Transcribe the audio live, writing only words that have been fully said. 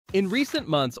In recent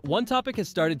months, one topic has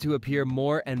started to appear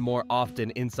more and more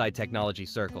often inside technology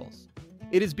circles.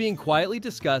 It is being quietly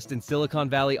discussed in Silicon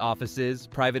Valley offices,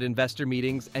 private investor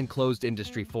meetings, and closed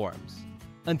industry forums.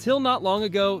 Until not long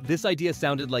ago, this idea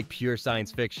sounded like pure science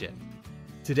fiction.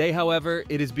 Today, however,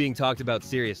 it is being talked about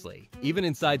seriously, even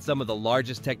inside some of the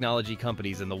largest technology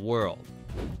companies in the world.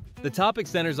 The topic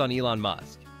centers on Elon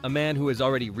Musk, a man who has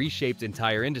already reshaped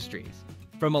entire industries,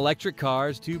 from electric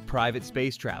cars to private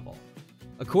space travel.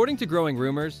 According to growing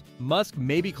rumors, Musk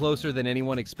may be closer than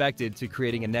anyone expected to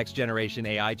creating a next-generation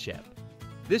AI chip.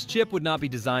 This chip would not be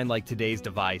designed like today's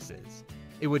devices.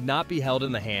 It would not be held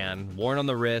in the hand, worn on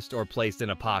the wrist, or placed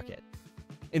in a pocket.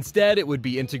 Instead, it would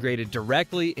be integrated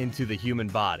directly into the human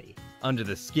body, under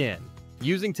the skin,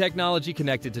 using technology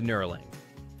connected to Neuralink.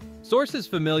 Sources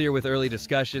familiar with early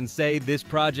discussions say this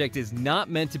project is not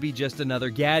meant to be just another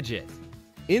gadget.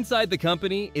 Inside the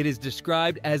company, it is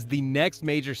described as the next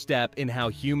major step in how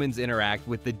humans interact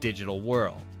with the digital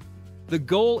world. The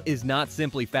goal is not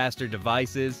simply faster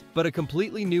devices, but a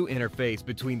completely new interface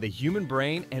between the human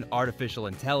brain and artificial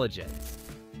intelligence.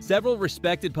 Several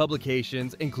respected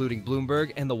publications, including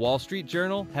Bloomberg and the Wall Street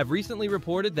Journal, have recently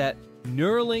reported that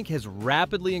Neuralink has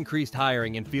rapidly increased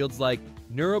hiring in fields like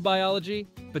neurobiology,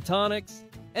 photonics,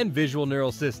 and visual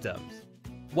neural systems.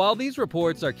 While these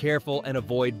reports are careful and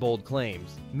avoid bold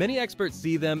claims, many experts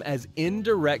see them as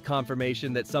indirect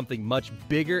confirmation that something much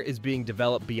bigger is being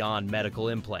developed beyond medical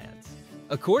implants.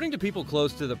 According to people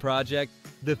close to the project,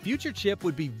 the future chip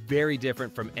would be very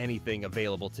different from anything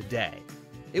available today.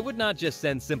 It would not just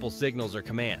send simple signals or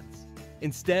commands.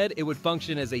 Instead, it would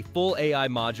function as a full AI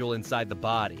module inside the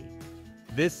body.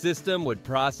 This system would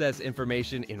process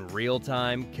information in real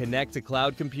time, connect to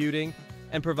cloud computing,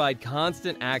 and provide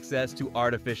constant access to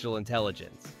artificial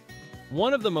intelligence.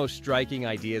 One of the most striking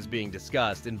ideas being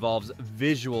discussed involves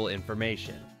visual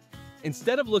information.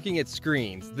 Instead of looking at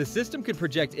screens, the system could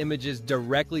project images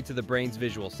directly to the brain's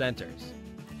visual centers.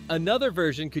 Another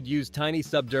version could use tiny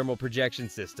subdermal projection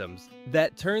systems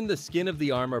that turn the skin of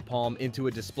the arm or palm into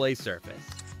a display surface.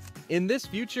 In this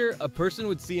future, a person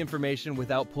would see information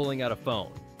without pulling out a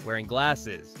phone, wearing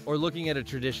glasses, or looking at a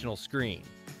traditional screen.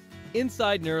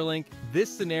 Inside Neuralink, this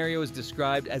scenario is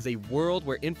described as a world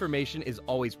where information is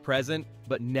always present,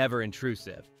 but never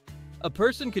intrusive. A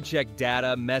person could check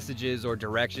data, messages, or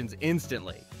directions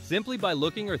instantly, simply by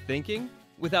looking or thinking,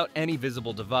 without any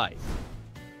visible device.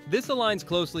 This aligns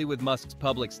closely with Musk's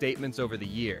public statements over the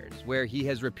years, where he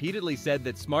has repeatedly said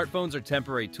that smartphones are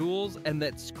temporary tools and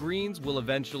that screens will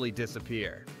eventually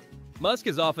disappear. Musk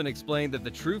has often explained that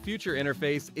the true future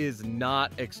interface is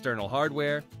not external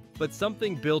hardware, but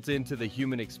something built into the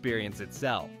human experience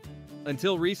itself.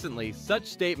 Until recently, such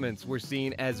statements were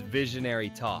seen as visionary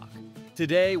talk.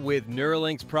 Today, with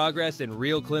Neuralink's progress in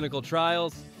real clinical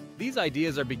trials, these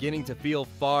ideas are beginning to feel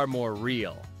far more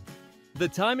real. The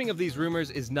timing of these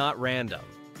rumors is not random.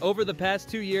 Over the past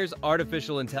 2 years,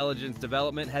 artificial intelligence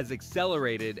development has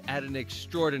accelerated at an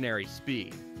extraordinary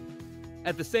speed.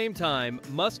 At the same time,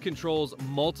 Musk controls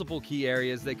multiple key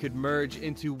areas that could merge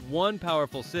into one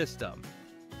powerful system.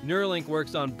 Neuralink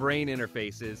works on brain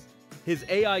interfaces. His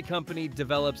AI company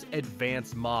develops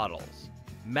advanced models.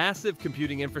 Massive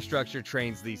computing infrastructure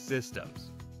trains these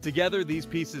systems. Together, these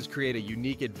pieces create a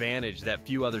unique advantage that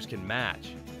few others can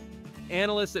match.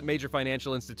 Analysts at major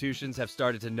financial institutions have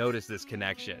started to notice this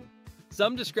connection.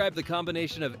 Some describe the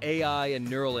combination of AI and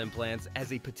neural implants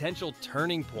as a potential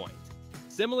turning point,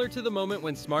 similar to the moment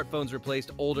when smartphones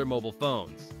replaced older mobile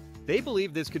phones. They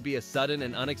believe this could be a sudden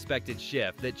and unexpected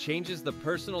shift that changes the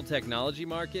personal technology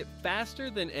market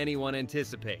faster than anyone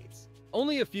anticipates.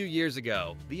 Only a few years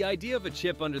ago, the idea of a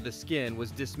chip under the skin was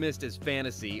dismissed as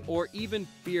fantasy or even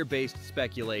fear-based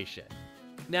speculation.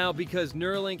 Now, because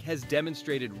Neuralink has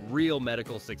demonstrated real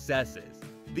medical successes,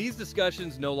 these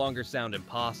discussions no longer sound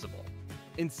impossible.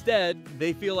 Instead,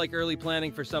 they feel like early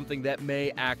planning for something that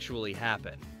may actually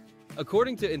happen.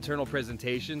 According to internal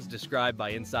presentations described by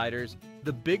insiders,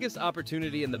 the biggest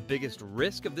opportunity and the biggest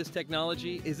risk of this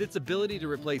technology is its ability to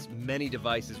replace many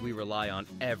devices we rely on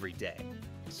every day.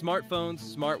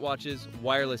 Smartphones, smartwatches,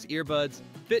 wireless earbuds,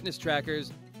 fitness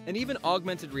trackers, and even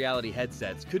augmented reality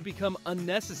headsets could become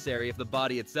unnecessary if the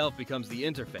body itself becomes the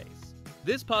interface.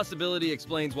 This possibility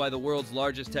explains why the world's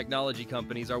largest technology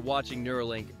companies are watching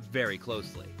Neuralink very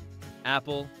closely.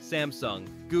 Apple, Samsung,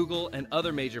 Google, and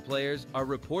other major players are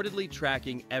reportedly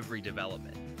tracking every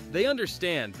development. They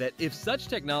understand that if such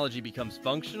technology becomes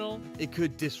functional, it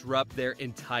could disrupt their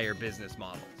entire business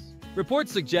models.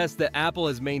 Reports suggest that Apple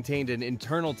has maintained an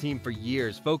internal team for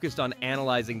years focused on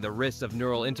analyzing the risks of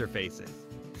neural interfaces.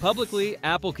 Publicly,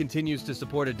 Apple continues to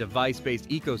support a device-based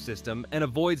ecosystem and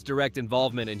avoids direct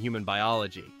involvement in human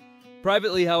biology.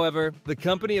 Privately, however, the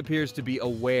company appears to be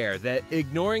aware that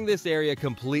ignoring this area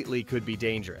completely could be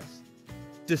dangerous.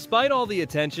 Despite all the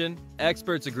attention,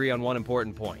 experts agree on one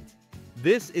important point.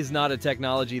 This is not a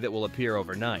technology that will appear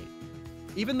overnight.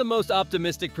 Even the most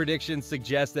optimistic predictions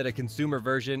suggest that a consumer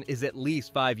version is at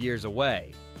least 5 years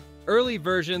away. Early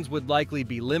versions would likely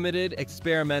be limited,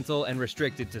 experimental, and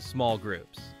restricted to small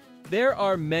groups. There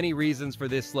are many reasons for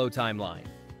this slow timeline.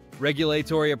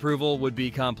 Regulatory approval would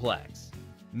be complex.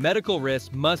 Medical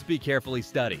risks must be carefully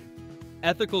studied.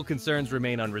 Ethical concerns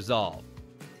remain unresolved.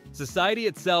 Society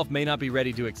itself may not be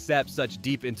ready to accept such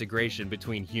deep integration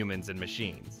between humans and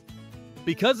machines.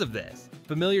 Because of this,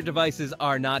 familiar devices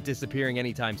are not disappearing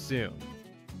anytime soon.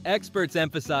 Experts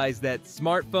emphasize that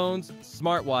smartphones,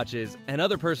 smartwatches, and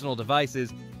other personal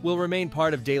devices will remain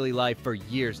part of daily life for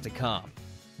years to come.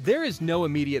 There is no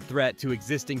immediate threat to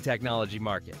existing technology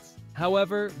markets.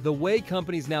 However, the way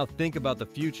companies now think about the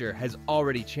future has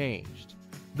already changed.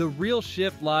 The real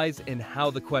shift lies in how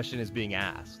the question is being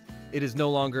asked. It is no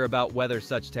longer about whether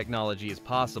such technology is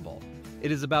possible.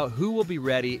 It is about who will be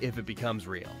ready if it becomes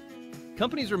real.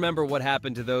 Companies remember what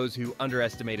happened to those who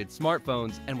underestimated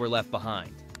smartphones and were left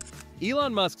behind.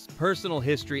 Elon Musk's personal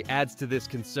history adds to this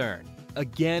concern.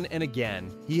 Again and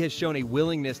again, he has shown a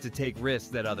willingness to take risks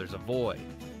that others avoid.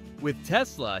 With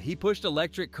Tesla, he pushed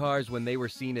electric cars when they were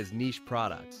seen as niche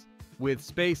products. With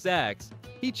SpaceX,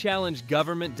 he challenged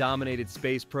government-dominated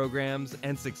space programs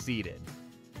and succeeded.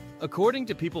 According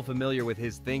to people familiar with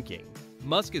his thinking,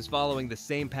 Musk is following the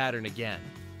same pattern again.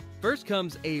 First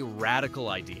comes a radical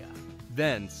idea,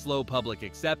 then slow public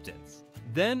acceptance,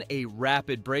 then a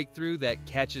rapid breakthrough that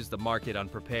catches the market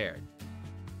unprepared.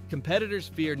 Competitors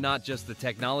fear not just the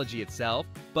technology itself,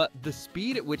 but the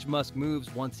speed at which Musk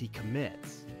moves once he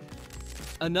commits.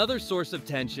 Another source of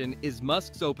tension is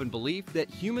Musk's open belief that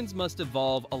humans must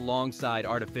evolve alongside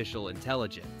artificial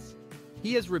intelligence.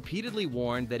 He has repeatedly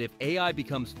warned that if AI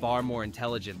becomes far more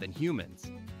intelligent than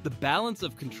humans, the balance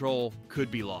of control could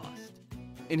be lost.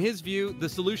 In his view, the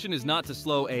solution is not to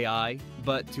slow AI,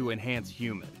 but to enhance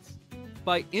humans.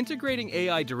 By integrating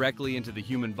AI directly into the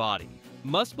human body,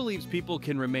 Musk believes people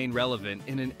can remain relevant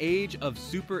in an age of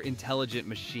super-intelligent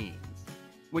machines.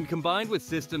 When combined with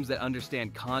systems that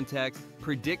understand context,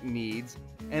 predict needs,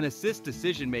 and assist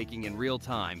decision-making in real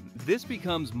time, this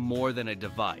becomes more than a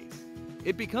device.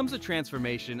 It becomes a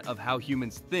transformation of how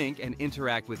humans think and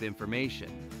interact with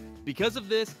information. Because of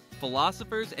this,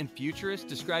 philosophers and futurists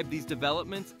describe these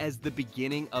developments as the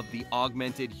beginning of the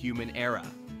augmented human era.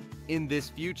 In this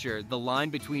future, the line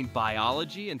between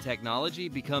biology and technology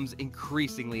becomes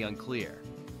increasingly unclear.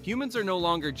 Humans are no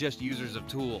longer just users of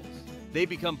tools. They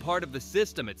become part of the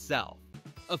system itself.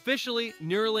 Officially,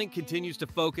 Neuralink continues to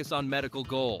focus on medical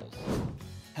goals.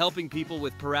 Helping people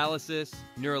with paralysis,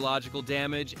 neurological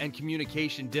damage, and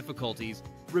communication difficulties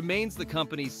remains the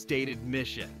company's stated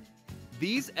mission.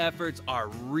 These efforts are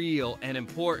real and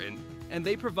important, and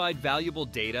they provide valuable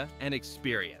data and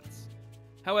experience.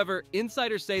 However,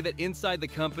 insiders say that inside the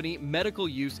company, medical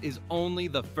use is only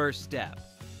the first step.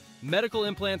 Medical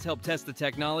implants help test the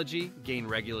technology, gain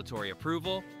regulatory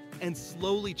approval, and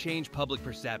slowly change public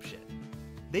perception.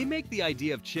 They make the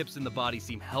idea of chips in the body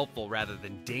seem helpful rather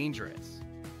than dangerous.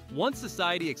 Once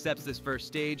society accepts this first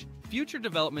stage, future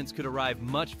developments could arrive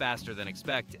much faster than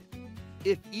expected.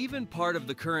 If even part of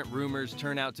the current rumors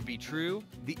turn out to be true,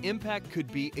 the impact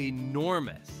could be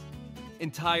enormous.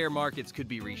 Entire markets could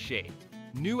be reshaped.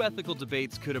 New ethical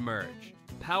debates could emerge.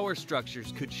 Power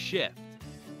structures could shift.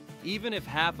 Even if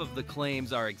half of the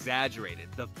claims are exaggerated,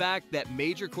 the fact that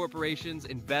major corporations,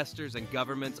 investors, and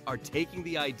governments are taking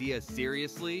the idea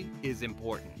seriously is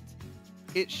important.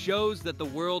 It shows that the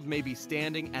world may be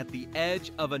standing at the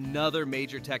edge of another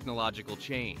major technological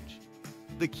change.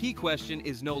 The key question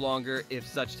is no longer if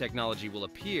such technology will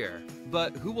appear,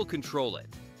 but who will control it?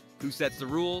 Who sets the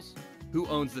rules? Who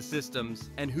owns the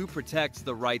systems? And who protects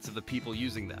the rights of the people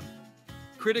using them?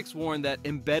 Critics warn that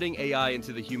embedding AI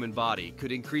into the human body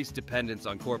could increase dependence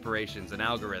on corporations and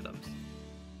algorithms.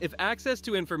 If access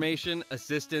to information,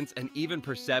 assistance, and even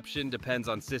perception depends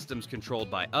on systems controlled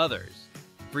by others,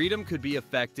 freedom could be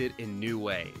affected in new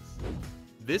ways.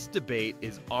 This debate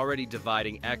is already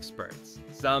dividing experts.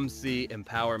 Some see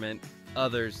empowerment,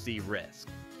 others see risk.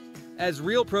 As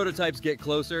real prototypes get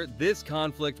closer, this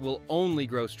conflict will only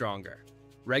grow stronger.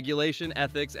 Regulation,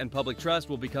 ethics, and public trust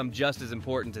will become just as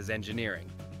important as engineering.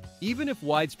 Even if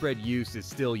widespread use is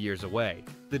still years away,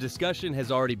 the discussion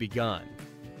has already begun.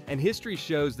 And history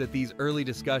shows that these early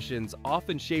discussions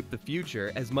often shape the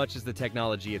future as much as the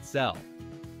technology itself.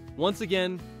 Once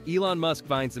again, Elon Musk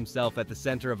finds himself at the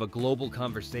center of a global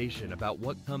conversation about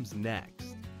what comes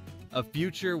next. A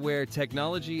future where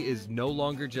technology is no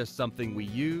longer just something we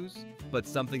use, but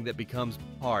something that becomes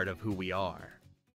part of who we are.